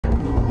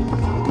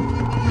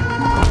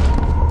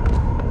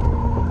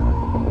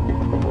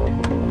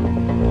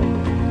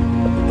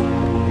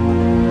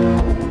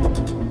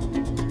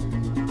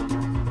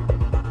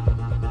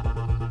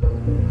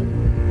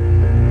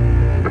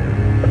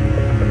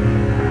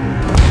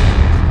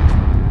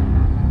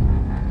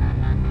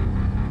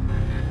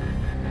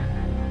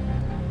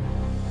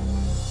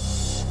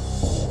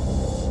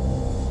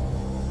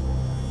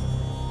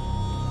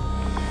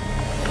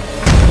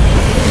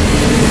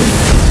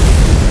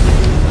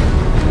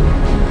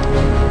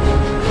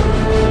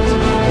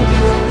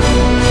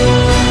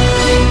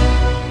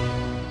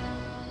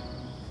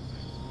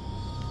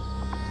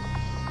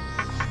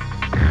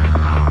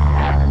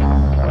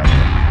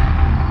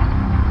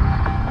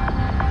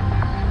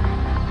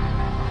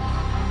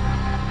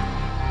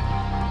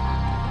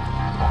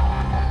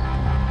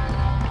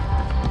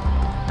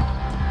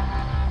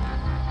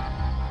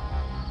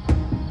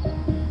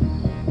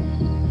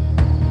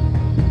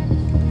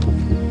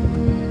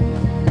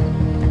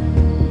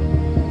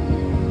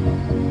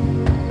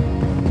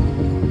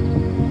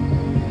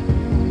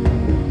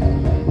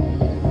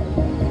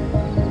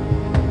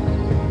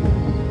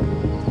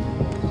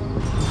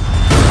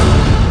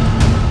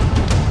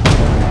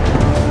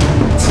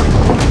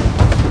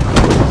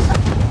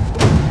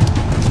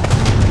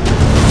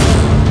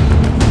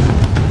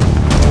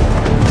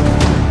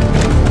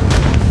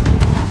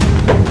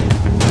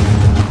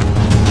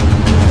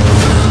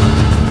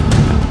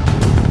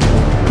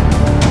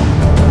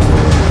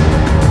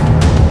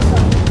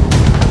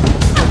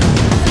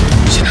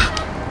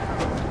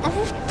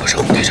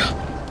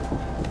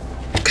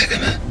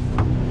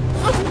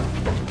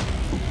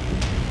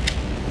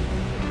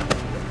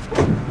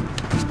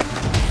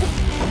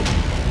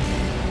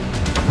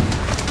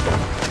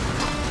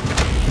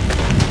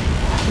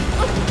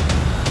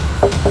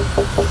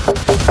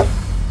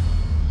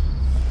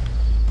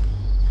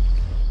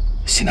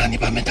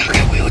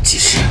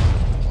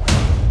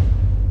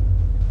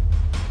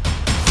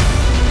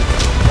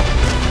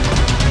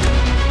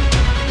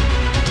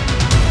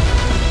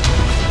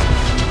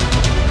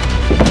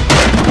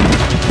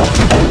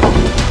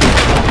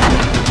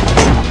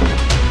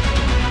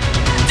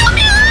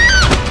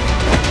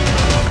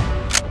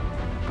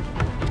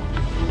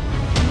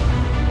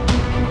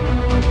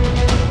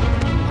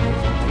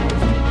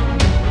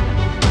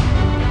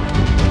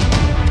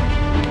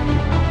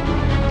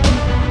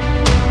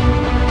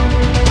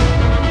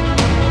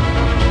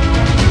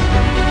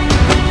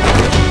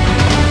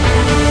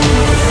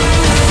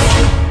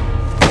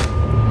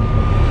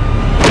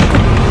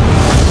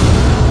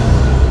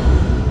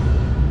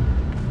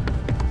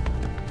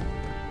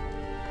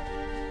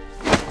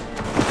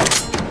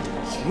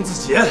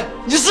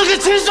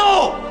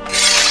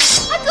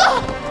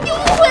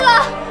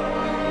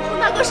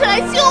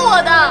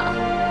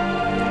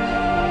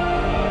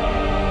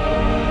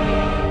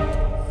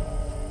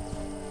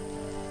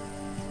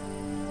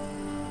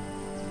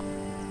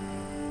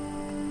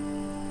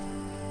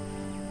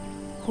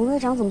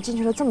长怎么进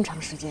去了这么长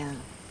时间？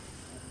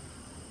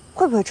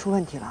会不会出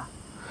问题了？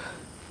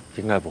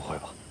应该不会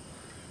吧？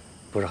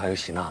不是还有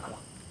喜娜呢吗？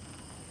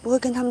不会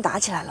跟他们打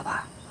起来了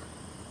吧？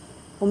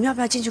我们要不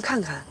要进去看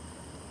看？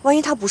万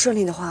一他不顺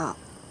利的话，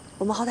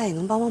我们好歹也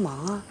能帮帮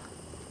忙啊。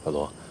老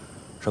罗，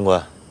上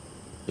官，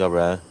要不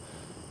然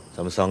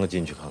咱们3个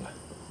进去看看，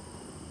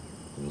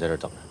你们在这儿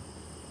等着。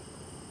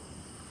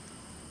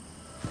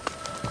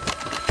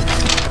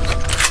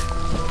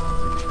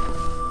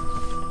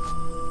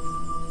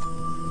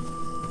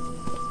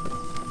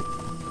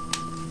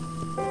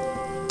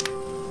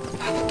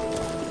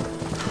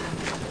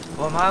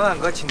 我们安万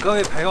哥请各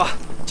位陪我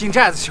进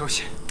寨子休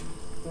息。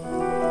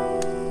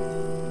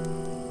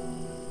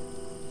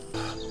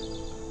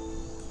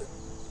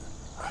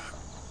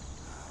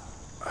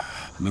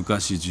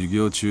昔授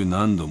業中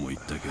何度も言っ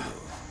たけど、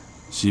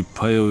失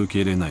敗を受け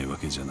入れないわ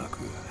けじゃなく、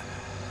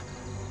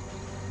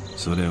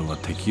それは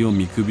敵を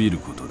見くびる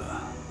ことだ。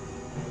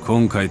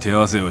今回手合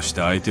わせをし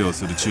て相手を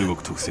する中国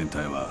特戦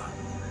隊は、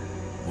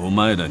お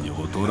前らに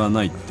劣ら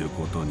ないって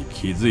ことに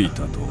気づい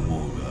たと思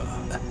うが。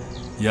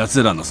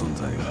 奴らの存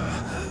在が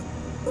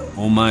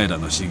お前ら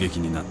の刺激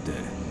になっ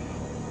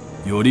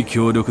てより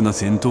強力な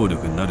戦闘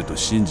力になると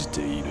信じて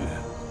いる。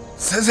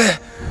先生、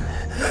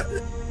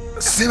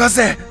すいま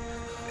せん、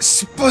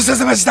失敗さ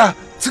せました。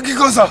次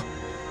こそ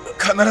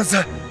必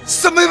ず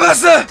仕留めま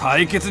す。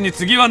対決に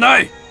次はな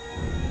い。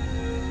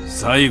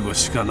最後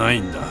しかな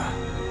いんだ。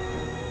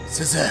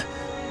先生、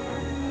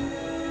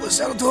おっ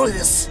しゃる通りで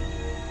す。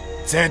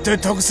絶対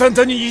特産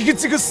隊に息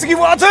継ぐ隙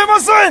を与えま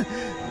せ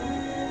ん。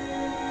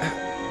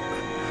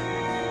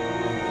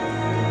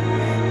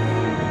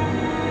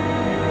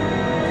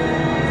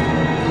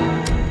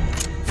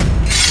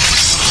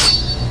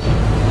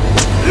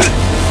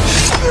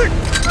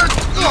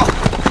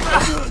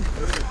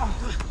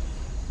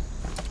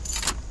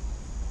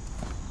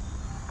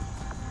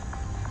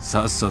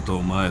 さっさと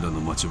お前ら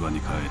の持ち場に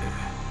帰れ。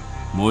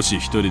もし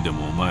一人で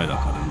もお前ら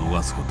から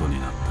逃すことに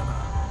なったら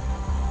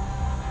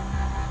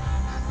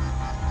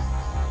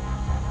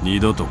二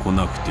度と来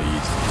なくていい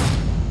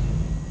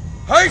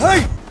ぞ。は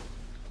い。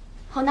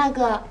侯大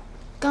哥，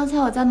刚才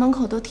我在门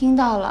口都听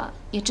到了，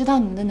也知道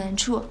你们的难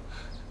处，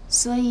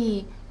所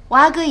以我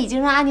阿哥已经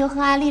让阿牛和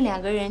阿丽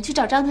2个人去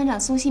找张团长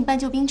送信搬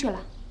救兵去了。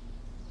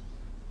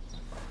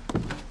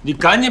你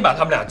赶紧把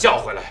他们俩叫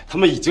回来，他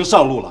们已经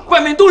上路了，外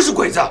面都是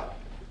鬼子。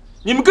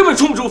 你们根本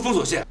冲不出封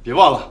锁线！别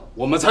忘了，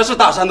我们才是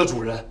大山的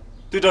主人，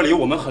对这里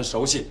我们很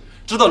熟悉，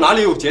知道哪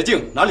里有捷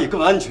径，哪里更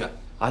安全。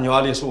阿牛、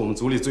阿烈是我们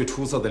族里最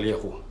出色的猎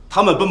户，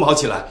他们奔跑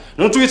起来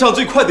能追上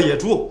最快的野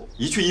猪，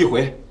一去一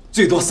回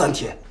最多3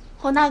天。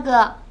侯大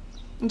哥，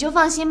你就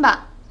放心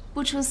吧，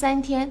不出3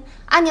天，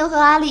阿牛和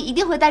阿丽一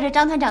定会带着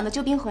张团长的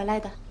救兵回来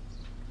的。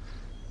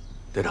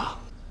队长，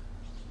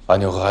阿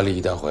牛和阿丽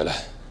一旦回来，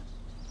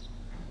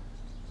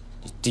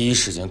你第一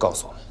时间告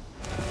诉我们。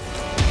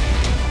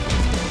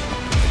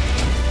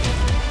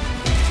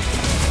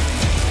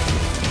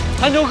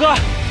 阿牛哥，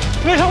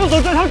为什么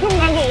走这条这么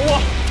难走的路？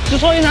之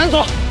所以难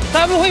走，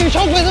才不会与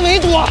小鬼子围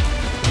堵啊！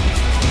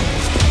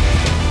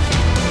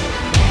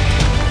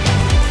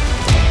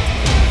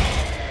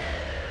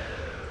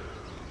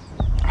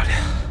阿烈，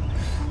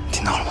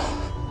听到了吗？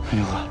阿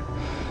牛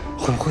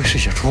哥，会不会是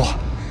野猪啊？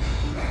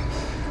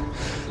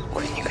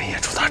亏你跟野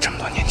猪打这么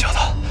多年交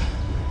道，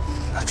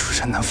那出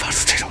山能发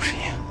出这种声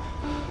音？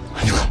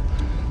阿牛哥，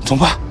怎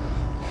么办？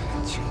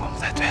情况不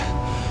太对，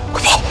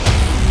快跑！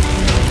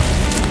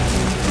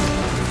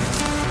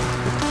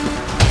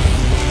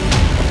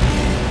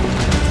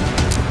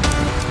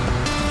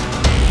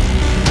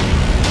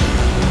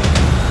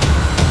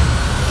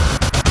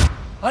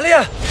 阿丽，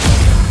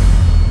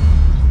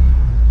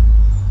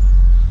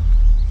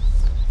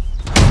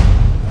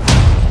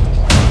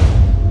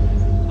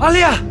阿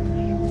丽，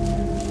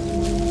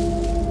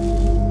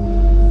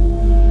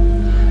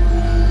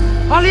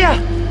阿丽，阿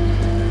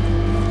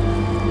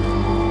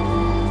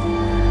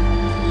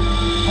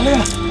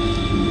丽。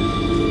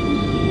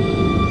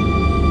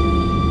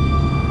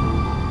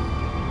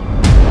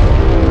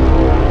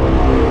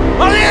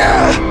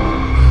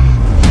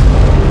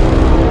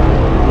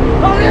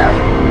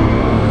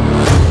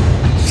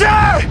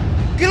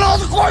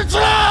 滚出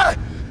来！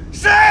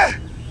谁？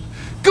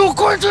给我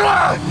滚出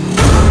来！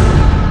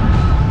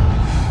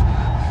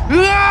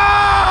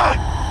啊！